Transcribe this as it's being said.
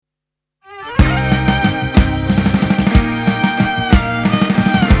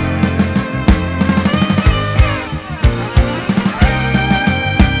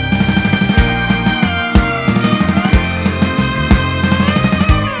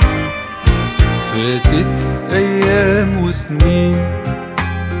فاتت أيام وسنين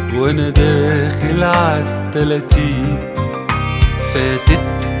وأنا داخل عال30. فاتت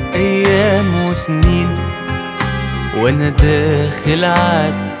أيام وسنين وأنا داخل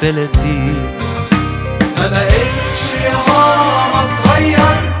عال30. ما بقتش يا ماما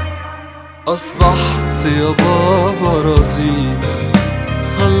صغير، أصبحت يا بابا رصيد.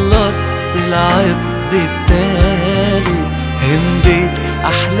 خلصت العقد التالي، هنديت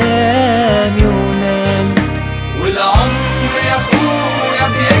أحلامي ونمت. والعمر يا أخويا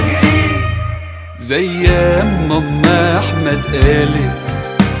بيجري زي ما أم أحمد قالت،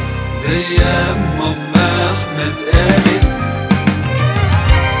 زي ما أم أحمد قالت.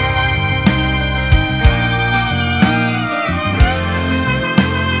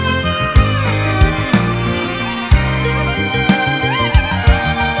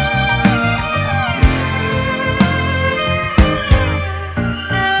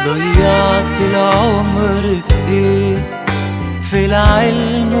 ضيعت العمر في ايه؟ في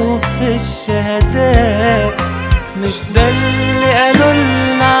العلم وفي الشهادات، مش ده اللي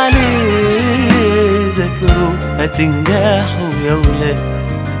قالولنا عليه؟ ذاكروا هتنجحوا يا ولاد،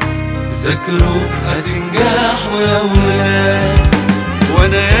 ذاكروا هتنجحوا يا ولاد.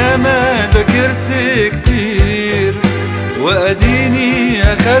 وانا ياما ذاكرت كتير واديني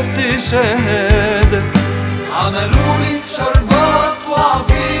اخدت شهادة. عملولي شربات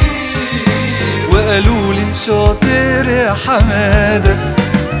وعصير وقالولي شاطر يا حمادة.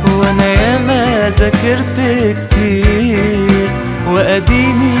 وانا ياما ذاكرت كتير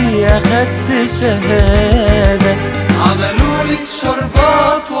واديني اخدت شهادة. عملولي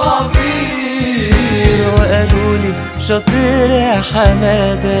شربات وعصير وقالولي شاطر يا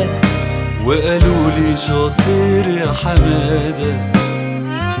حمادة، وقالولي شاطر يا حمادة.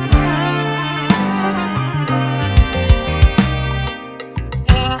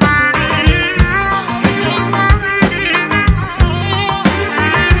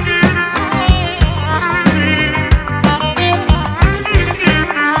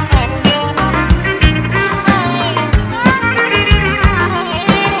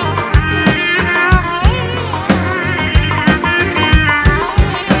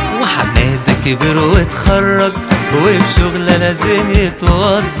 كبر واتخرج وفي شغلة لازم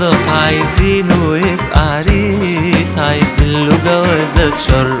يتوظف، عايزينه يبقى عريس، عايزين له جوازة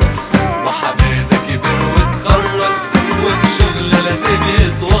تشرف. وحمادة كبر واتخرج وفي شغلة لازم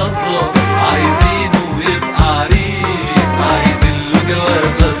يتوظف، عايزينه يبقى عريس، عايزين له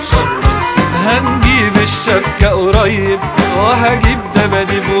جوازة تشرف. هنجيب الشبكة قريب وهجيب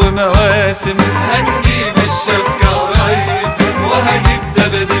دباديب ومواسم. هنجيب الشبكة قريب وهجيب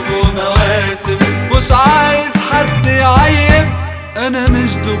دباديب ومواسم. مش عايز حد يعيب، انا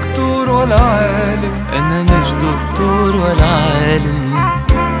مش دكتور ولا عالم، انا مش دكتور ولا عالم.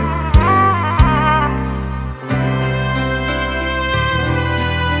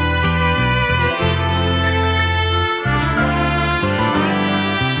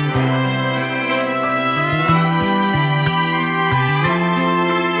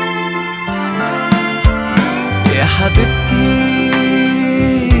 يا حبيبتي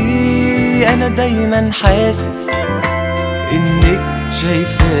أنا دايما حاسس إنك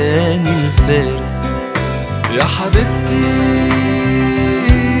شايفاني الفارس. يا حبيبتي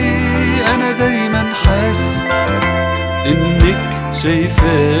أنا دايما حاسس إنك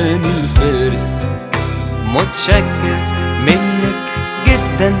شايفاني الفارس. متشكر منك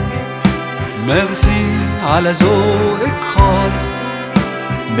جدا، ميرسي على ذوقك خالص.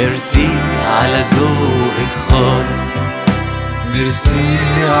 ميرسي على ذوقك خالص. ميرسي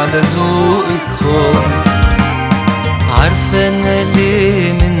على ذوقك خالص. عارفة أنا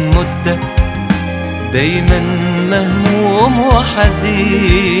ليه من مدة دايما مهموم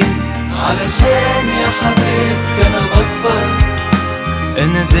وحزين؟ علشان يا حبيبتي أنا بكبر،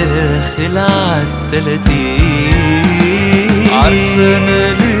 أنا داخل عال30. عارفة أنا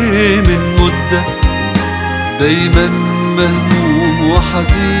ليه من مدة دايما مهموم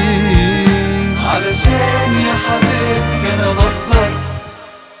وحزين؟ علشان يا حبيبتي أنا بكبر،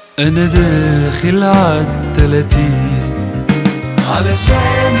 أنا داخل عال30.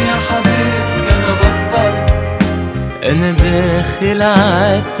 علشان يا حبيبتي أنا بكبر، أنا داخل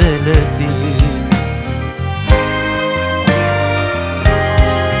عال30.